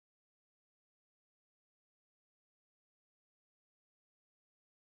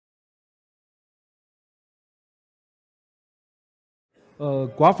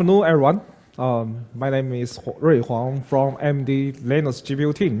Good afternoon, everyone. My name is Huang from AMD Linux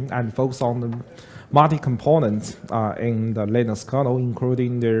GPU team and focus on the multi-components in the Linux kernel,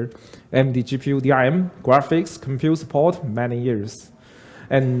 including the AMD GPU DRM, graphics, compute support, many years.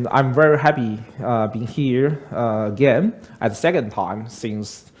 And I'm very happy being here again at the second time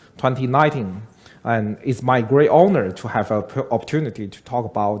since 2019. And it's my great honor to have an opportunity to talk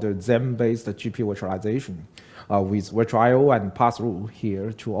about the Xen-based GPU virtualization with VirtIO and Passthrough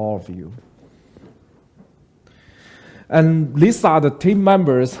here to all of you. And these are the team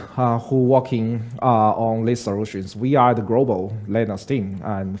members who working on these solutions. We are the global Linux team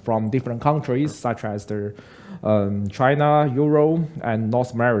and from different countries such as the China, Europe, and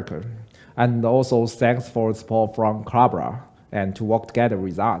North America. And also thanks for support from Collabora and to work together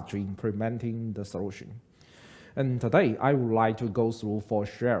with us to implementing the solution. And today, I would like to go through for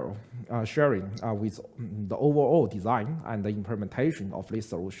sharing with the overall design and the implementation of these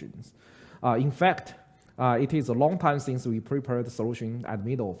solutions. In fact, it is a long time since we prepared the solution at the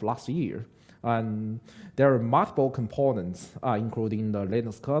middle of last year. And there are multiple components, including the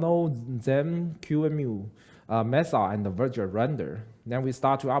Linux kernel, Xen QEMU, Mesa, and the virtual render. Then we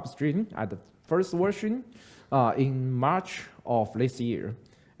start to upstream at the first version in March of this year.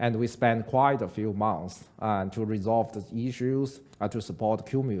 And we spent quite a few months to resolve the issues to support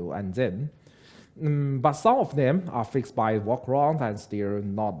QEMU and Xen. But some of them are fixed by workaround and still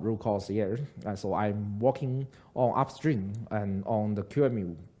not root cause yet. So I'm working on upstream and on the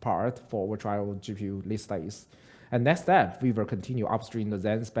QEMU part for VirtIO GPU these days. And next step, we will continue upstream the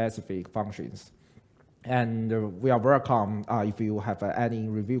Xen-specific functions. And we are welcome if you have any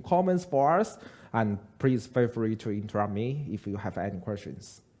review comments for us. And please feel free to interrupt me if you have any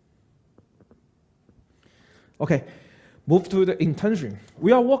questions. Okay, move to the intention.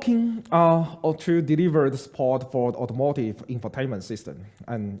 We are working to deliver the support for the automotive infotainment system.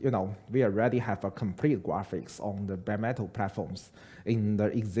 And we already have a complete graphics on the bare metal platforms in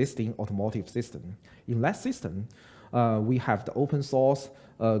the existing automotive system. In that system, we have the open source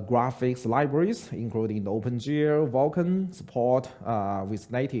graphics libraries, including the OpenGL, Vulkan support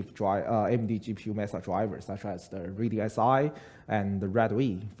with native AMD GPU Mesa drivers, such as the ReadySI and the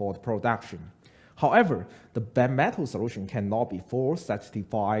RedWe for the production. However, the bare metal solution cannot be fully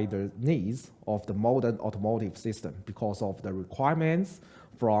satisfy the needs of the modern automotive system because of the requirements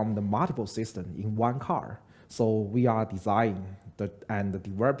from the multiple systems in one car. So we are designing and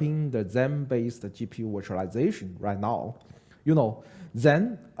developing the Xen-based GPU virtualization right now.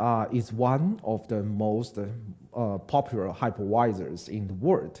 Xen is one of the most popular hypervisors in the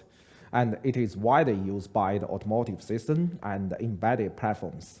world, and it is widely used by the automotive system and the embedded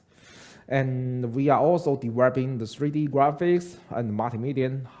platforms. And we are also developing the 3D graphics and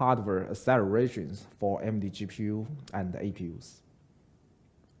multimedia hardware accelerations for AMD GPU and the APUs.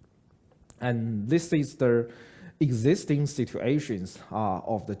 And this is the existing situations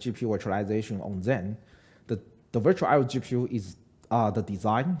of the GPU virtualization on Xen. The VirtIO GPU is the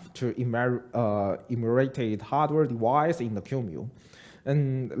design to emulate hardware device in the QEMU.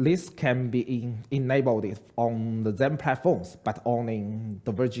 And this can be enabled on the Xen platforms, but only in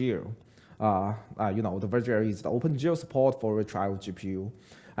the virgl. The virgl is the OpenGL support for VirtIO GPU.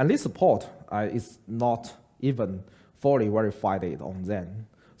 And this support is not even fully verified on Xen.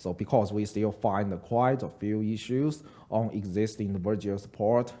 So because we still find quite a few issues on existing virgl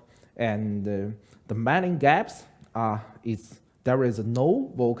support, and the main gaps is there is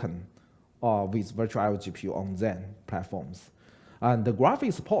no vulkan with VirtIO GPU on Xen platforms. And the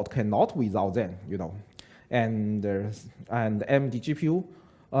graphics support cannot without Xen, And AMD GPU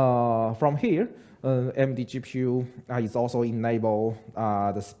from here, AMD GPU is also enable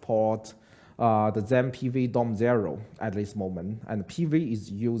the support the Xen PV DOM0 at this moment. And PV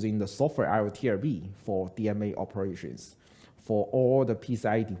is using the software IoTRB for DMA operations for all the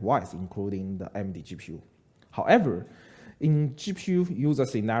PCIe devices, including the AMD GPU. However, in GPU user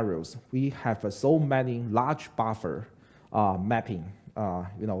scenarios, we have so many large buffer mapping,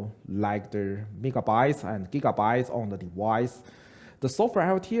 like the megabytes and gigabytes on the device. The software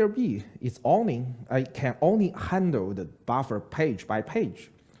IoTRB is can only handle the buffer page by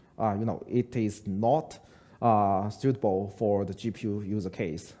page. It is not suitable for the GPU user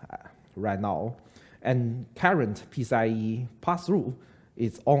case right now. And current PCIe pass-through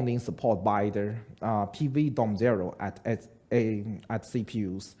is only supported by the PV DOM0 at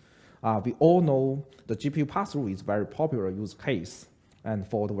CPUs. We all know the GPU pass-through is very popular use case and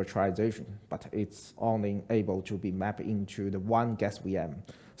for the virtualization, but it's only able to be mapped into the one guest VM.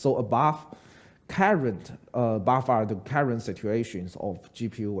 So above current are the current situations of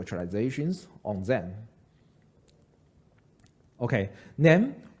GPU virtualizations on Xen. Okay,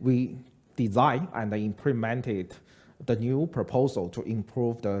 then we designed and implemented the new proposal to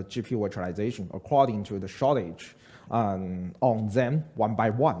improve the GPU virtualization according to the shortage on Xen one by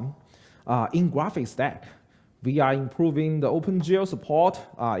one. In graphics stack, we are improving the OpenGL support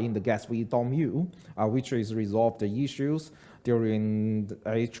in the GASV DOM-U, which is resolve the issues during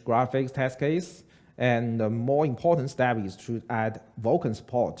each graphics test case. And the more important step is to add vulkan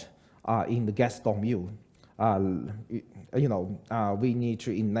support in the GAS DOM-U. We need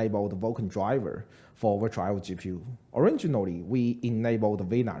to enable the vulkan driver for VirtIO GPU. Originally, we enabled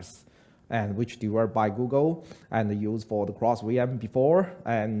the VNAS, and which developed by Google and used for the cross VM before,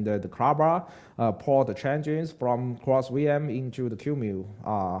 and the Krabra poured the changes from cross VM into the QEMU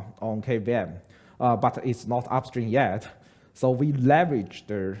on KVM, but it's not upstream yet. So we leveraged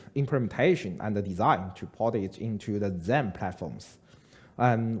the implementation and the design to port it into the Xen platforms.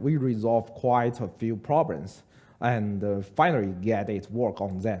 And we resolved quite a few problems and finally get it work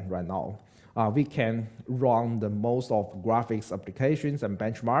on Xen right now. We can run the most of graphics applications and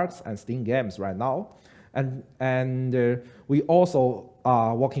benchmarks and Steam games right now. And we also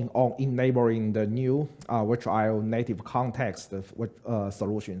are working on enabling the new VirtIO native context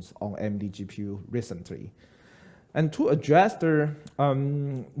solutions on AMD GPU recently. And to address the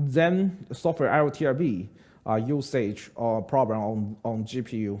Xen software IoTRB usage problem on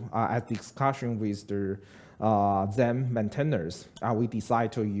GPU, at discussion with the Xen maintainers, we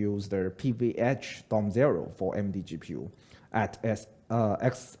decide to use the PVH DOM0 for AMD GPU at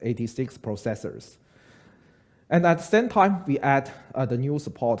x86 processors. And at the same time, we add the new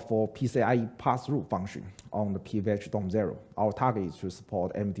support for PCIe pass-through function on the PVH DOM0. Our target is to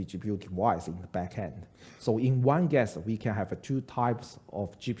support AMD GPU device in the backend. So in one guess, we can have two types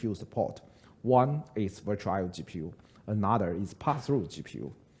of GPU support. One is VirtIO GPU, another is pass-through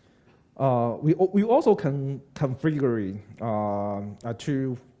GPU. We also can configure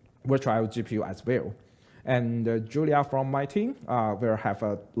two VirtIO GPU as well. And Julia from my team will have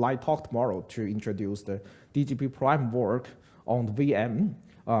a light talk tomorrow to introduce the dGPU prime work on the VM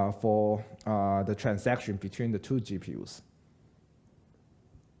for the transaction between the two GPUs.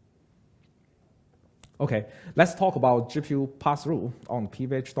 Okay, let's talk about GPU pass-through on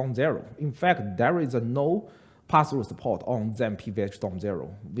PVH DOM0. In fact, there is no pass-through support on Xen PVH DOM0.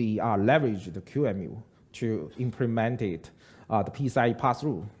 We are leveraging the QEMU to implement it, the PCIe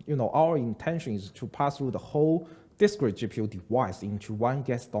pass-through. Our intention is to pass through the whole discrete GPU device into one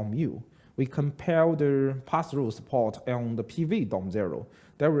GAS DOM-U. We compare the pass-through support on the PV DOM0.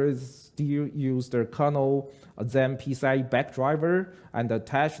 There is still use the kernel Xen PCIe backdriver and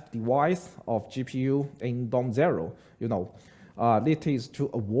attached device of GPU in DOM0. It is to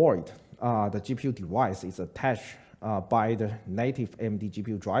avoid the GPU device is attached by the native AMD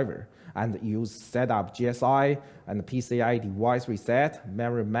GPU driver and use setup GSI and PCI device reset,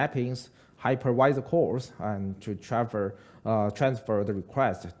 memory mappings, hypervisor calls, and to transfer the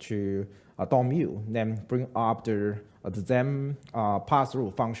request to DOM-U, then bring up the Xen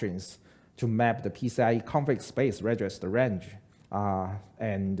pass-through functions to map the PCIe config space register range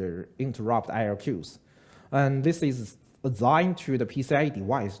and interrupt IRQs. And this is assigned to the PCIe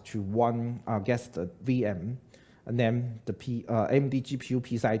device to one guest VM, and then the AMD GPU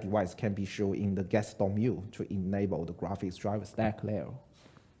PCIe device can be shown in the guest DOM-U to enable the graphics driver stack layer.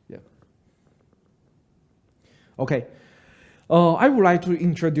 Yeah. Okay. I would like to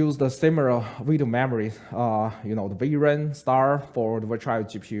introduce the similar video memory, the VRAM star for the VirtIO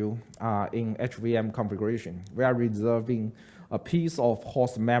GPU in HVM configuration. We are reserving a piece of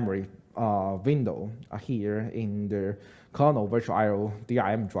host memory window here in the kernel VirtIO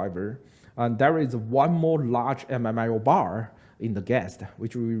DRM driver. And there is one more large MMIO bar in the guest,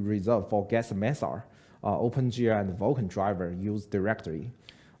 which we reserve for guest Mesa, OpenGL and vulkan driver used directly.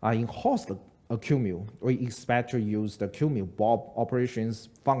 In host QEMU, we expect to use the QEMU Bob operations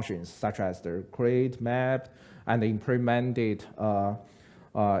functions such as the create, map, and implemented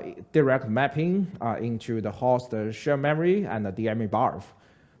direct mapping into the host share memory and the DMA bar.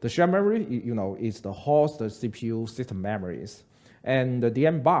 The share memory, is the host CPU system memories. And the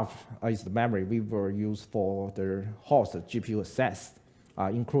DM buff is the memory we will use for the host GPU access,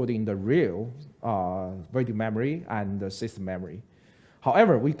 including the real video memory and the system memory.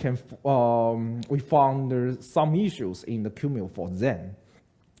 However, we found some issues in the QEMU for Xen.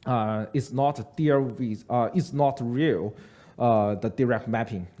 It's not real the direct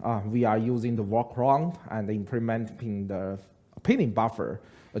mapping. We are using the workaround and implementing the pinning buffer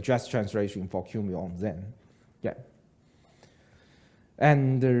address translation for QEMU on Xen. Yeah.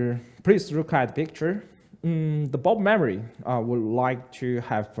 And please look at the picture. The Bob memory would like to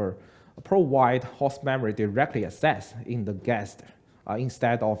have provide host memory directly access in the guest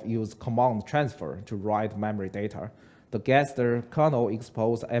instead of use command transfer to write memory data. The guest kernel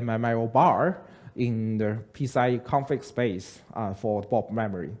exposes MMIO bar in the PCIe config space for Bob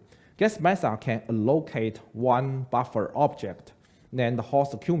memory. Guest method can allocate one buffer object. Then the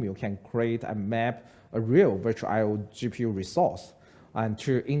host QEMU can create and map a real VirtIO GPU resource and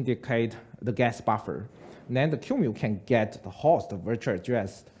to indicate the guest buffer. Then the QEMU can get the host virtual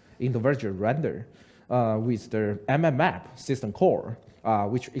address in the virtual render with the mmap system core,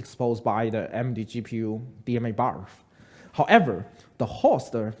 which exposed by the AMD GPU DMA bar. However, the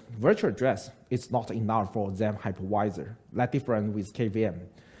host virtual address is not enough for Xen hypervisor, like different with KVM.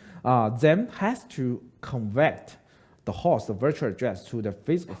 Xen has to convert the host virtual address to the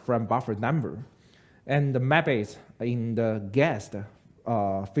physical frame buffer number, and map it in the guest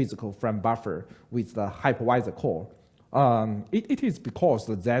physical frame buffer with the hypervisor core. It is because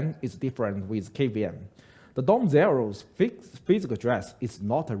the Xen is different with KVM. The DOM0's physical address is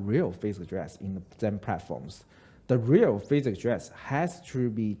not a real physical address in the Xen platforms. The real physical address has to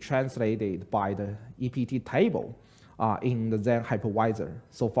be translated by the EPT table in the Xen hypervisor.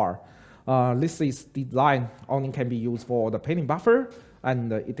 So far, this is design only can be used for the painting buffer,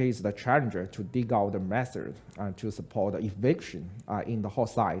 and it is the challenger to dig out the method to support the eviction in the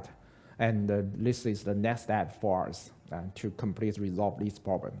host side. And this is the next step for us to completely resolve this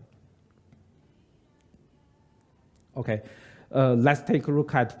problem. Okay, let's take a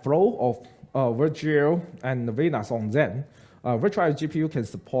look at flow of VirtGL and Venus on Xen. VirtIO GPU can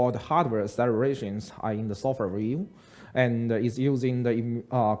support hardware accelerations in the software view, and is using the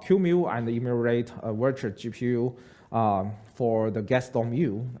QEMU and emulate a virtual GPU for the guest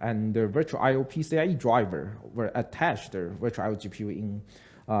DOM-U, and the VirtIO PCIe driver will attach the VirtIO GPU in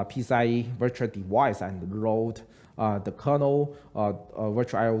PCIe virtual device and load the kernel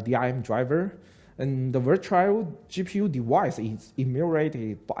VirtIO DIM driver. And the VirtIO GPU device is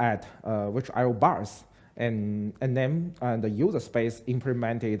emulated at VirtIO bars, and then the user space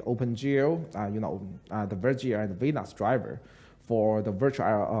implemented OpenGL, the VirtGL and Venus driver for the virtual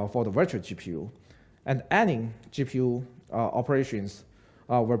GPU, and any GPU operations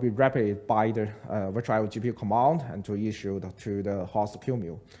will be replicated by the VirtIO GPU command and to issue to the host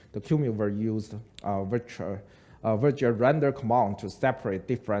QEMU. The QEMU will use virtual render command to separate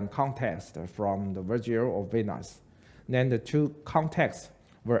different contexts from the VirtGL or Venus. Then the two contexts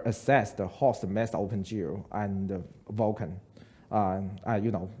will access the host method OpenGL and the vulkan.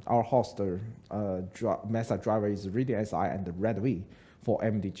 Our host method driver is ReadySI and the RedV for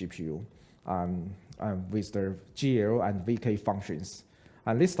AMD GPU with the GL and VK functions.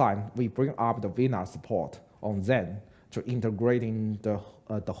 And this time, we bring up the Venus support on Xen to integrating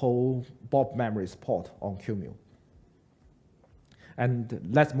the whole Bob memory support on QEMU. And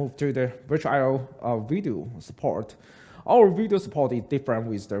let's move to the VirtIO video support. Our video support is different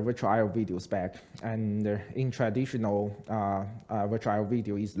with the VirtIO video spec, and in traditional VirtIO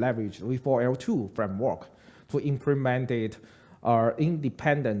video is leveraged V4L2 framework to implement it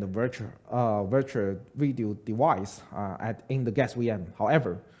independent virtual video device in the guest VM.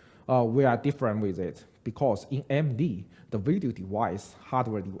 However, we are different with it because in AMD, the video device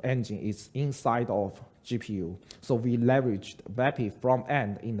hardware engine is inside of GPU. So we leveraged VAPI from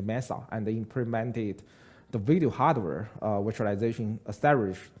end in the Mesa and implemented the video hardware virtualization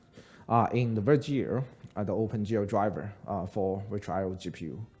established in the VirtGL, the OpenGL driver for VirtIO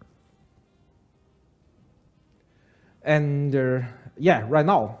GPU. And right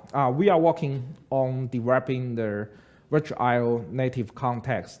now, we are working on developing the VirtIO native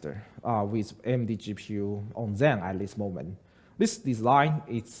context with AMD GPU on Xen at this moment. This design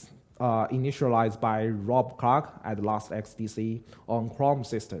is initialized by Rob Clark at last XDC on Chrome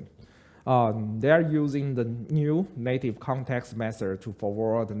system. They are using the new native context method to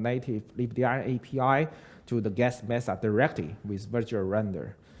forward the native libDIM API to the guest method directly with virtual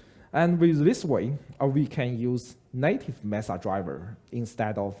render. And with this way, we can use native method driver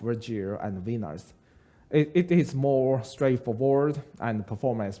instead of VirtGL and Venus. It is more straightforward and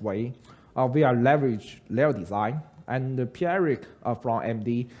performance way. We are leverage layer design, and Pierre from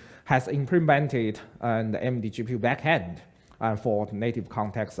AMD has implemented the AMD GPU backend for native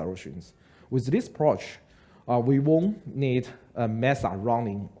context solutions. With this approach, we won't need a method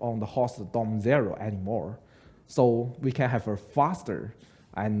running on the host DOM0 anymore. So we can have a faster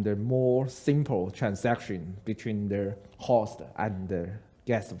and more simple transaction between the host and the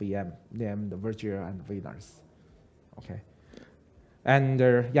guest VM, named the VirtGL and Venus. Okay, and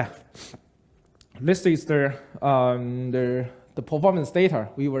this is the performance data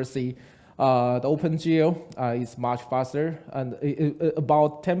we will see The OpenGL is much faster, and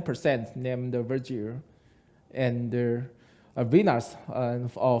about 10% named virgl. And VNAS,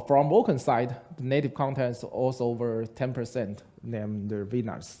 from vulkan side, the native content is also over 10% named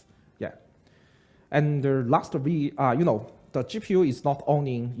VNAS. Yeah. And the last, the GPU is not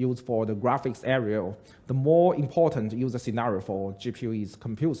only used for the graphics area. The more important user scenario for GPU is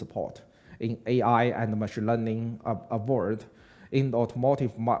compute support in AI and machine learning world in the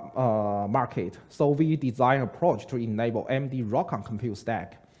automotive market. So we design an approach to enable AMD ROCm compute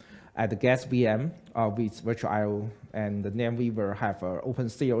stack at the gas VM with virtual, and then we will have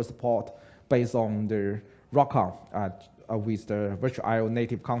OpenCL support based on the ROCm with the virtual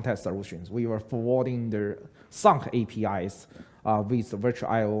native context solutions. We were forwarding the Xen APIs with the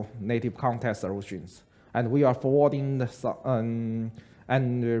virtual native context solutions. And we are forwarding the,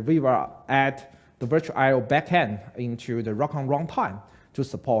 and we will add the virtual backend into the ROCm runtime to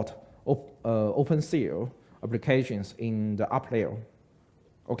support OpenCL applications in the up layer.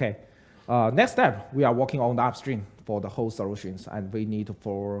 Okay. Next step, we are working on the upstream for the whole solutions, and we need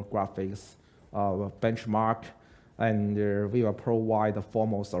for graphics benchmark, and we will provide the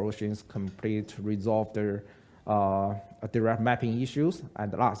formal solutions complete to resolve the direct mapping issues.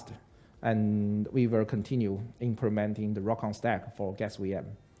 And last, and we will continue implementing the ROCm stack for gas VM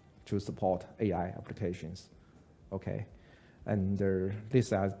to support AI applications. Okay, and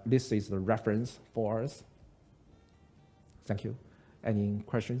this is the reference for us. Thank you. Any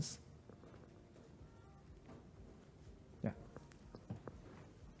questions? Yeah.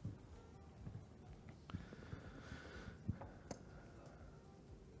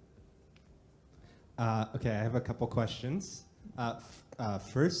 Okay, I have a couple questions.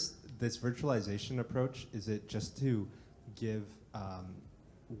 First, this virtualization approach, is it just to give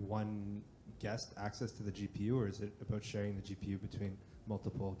one guest access to the GPU, or is it about sharing the GPU between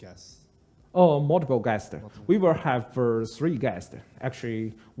multiple guests? Oh, multiple guests. We will have 3 guests.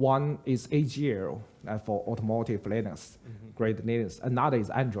 Actually, one is AGL for automotive Linux, great Linux. Another is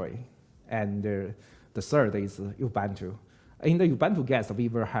Android, and the third is Ubuntu. In the Ubuntu guest, we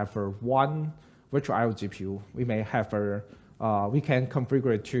will have one virtual GPU. We may have we can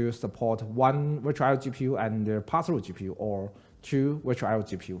configure to support one virtual GPU and Passthrough GPU, or 2 virtual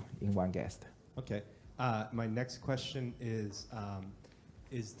GPU in one guest. Okay. My next question is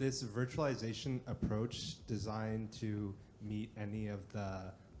this virtualization approach designed to meet any of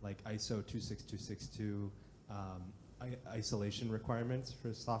the ISO 26262 isolation requirements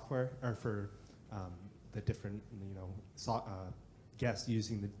for software, or for the different guests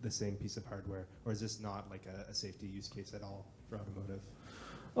using the same piece of hardware, or is this not like a safety use case at all for automotive?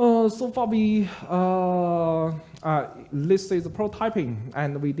 So far, we this is prototyping,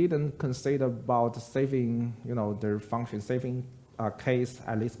 and we didn't consider about saving, the function saving case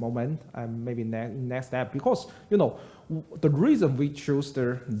at this moment, and maybe next step, because the reason we choose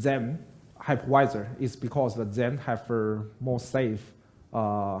the Xen hypervisor is because the Xen have more safe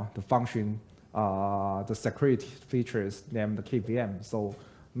the function, the security features named the KVM. So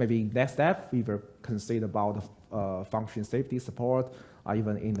maybe next step we will consider about function safety support,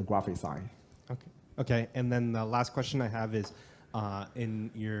 even in the graphic side. Okay. And then the last question I have is, in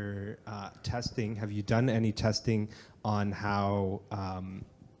your testing, have you done any testing on how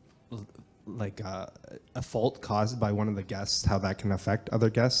a fault caused by one of the guests, how that can affect other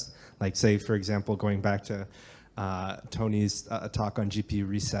guests? Like, say, for example, going back to Tony's talk on GPU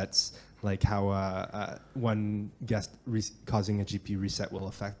resets, like how one guest causing a GPU reset will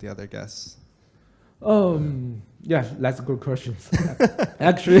affect the other guests. Yeah, that's a good question.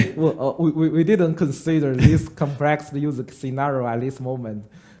 Actually, we didn't consider this complex user scenario at this moment,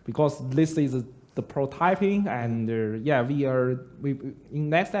 because this is the prototyping, and yeah, in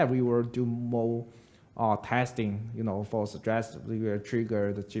next step we will do more testing. For suggest we will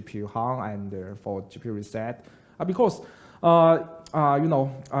trigger the GPU Huang and for GPU reset, because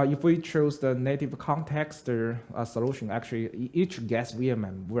if we choose the native context solution, actually each guest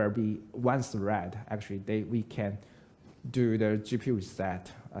VM will be one thread. Actually, we can do the GPU reset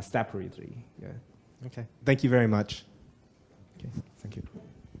separately. Yeah. Okay. Thank you very much. Okay. Thank you.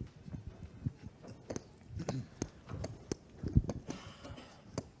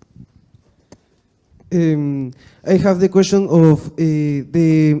 I have the question of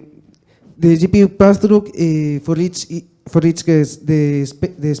the GPU pass-through for each guest. The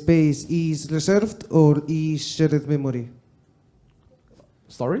space is reserved or is shared memory?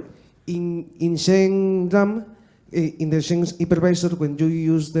 Sorry? In Xen RAM, in the Xen hypervisor, when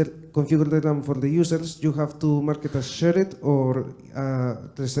you configure the RAM for the users, you have to mark it as shared or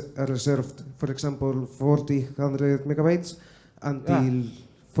reserved. For example, 100 megabytes until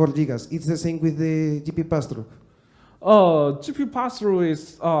 4 gigas. It's the same with the GPU pass-through. GPU pass-through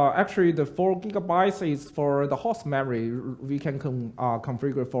is actually the 4 gigabytes is for the host memory. We can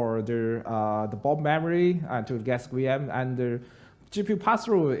configure for the bulk memory to guest VM, and the GPU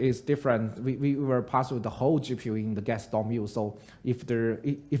pass-through is different. We will pass through the whole GPU in the guest DOM. So if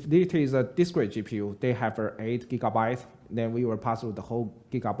it is a discrete GPU, they have 8 gigabytes, then we will pass through the whole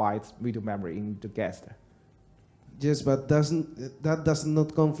gigabytes video memory in the guest. Yes, but that does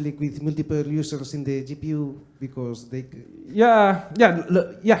not conflict with multiple users in the GPU because they.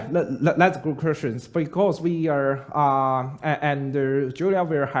 That's good questions because we are and Julia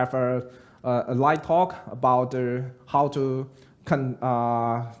will have a light talk about how to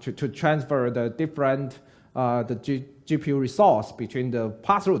transfer the different GPU resource between the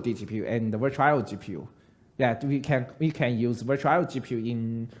pass-through dGPU and the VirtIO GPU. Yeah, we can use virtual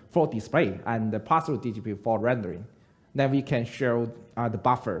GPU for display and the pass-through dGPU for rendering. Then we can share the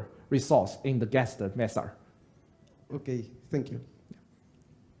buffer resource in the guest method. Okay, thank you.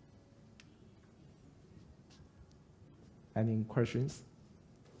 Any questions?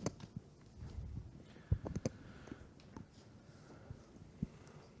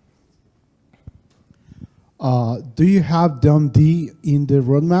 Do you have DOM-D in the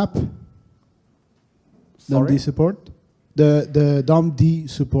roadmap? Sorry? DOM-D support? The DOM-D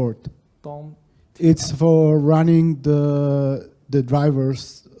support. DOM. It's for running the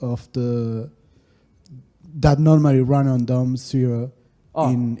drivers of that normally run on DOM0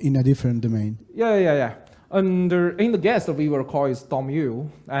 in a different domain. Yeah. And in the guest, we will call it DOM-U,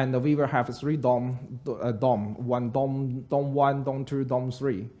 and we will have 3 DOM, one DOM 1, DOM 2, DOM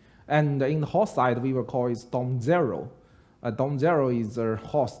 3. And in the host side, we will call it DOM0. DOM0 is a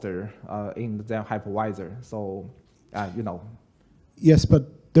host in the hypervisor, so you know. Yes,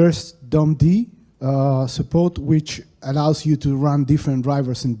 but there's DOM-D support, which allows you to run different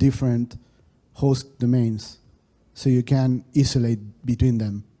drivers in different host domains, so you can isolate between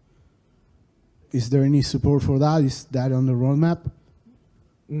them. Is there any support for that? Is that on the roadmap?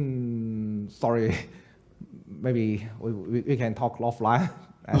 Sorry, maybe we can talk offline.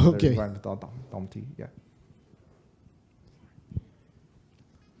 Okay. DOM-T, yeah.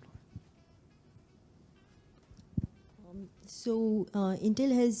 So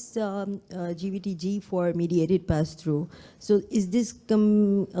Intel has GVTG for mediated pass-through. So is this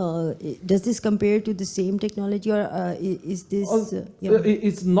does this compare to the same technology, or is this?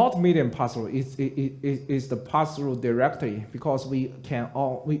 It's not medium pass-through. It's the pass-through directly because we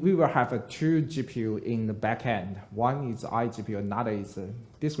will have 2 GPU in the back end. One is iGPU, another is a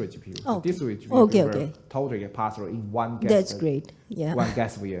discrete GPU. Oh, the discrete GPU okay. Totally pass through in one guest. That's great. Yeah. One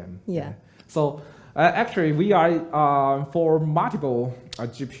guest VM. Yeah. So. Actually, we are for multiple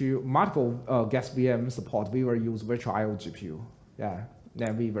GPU, multiple guest VM support. We will use virtualization GPU. Yeah,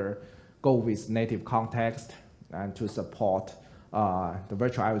 then we will go with native context and to support the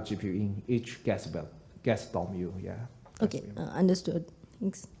virtualization GPU in each guest DOM-U. Yeah. Okay, understood.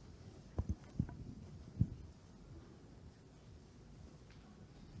 Thanks.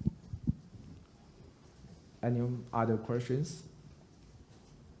 Any other questions?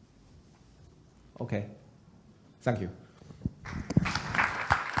 Okay, thank you.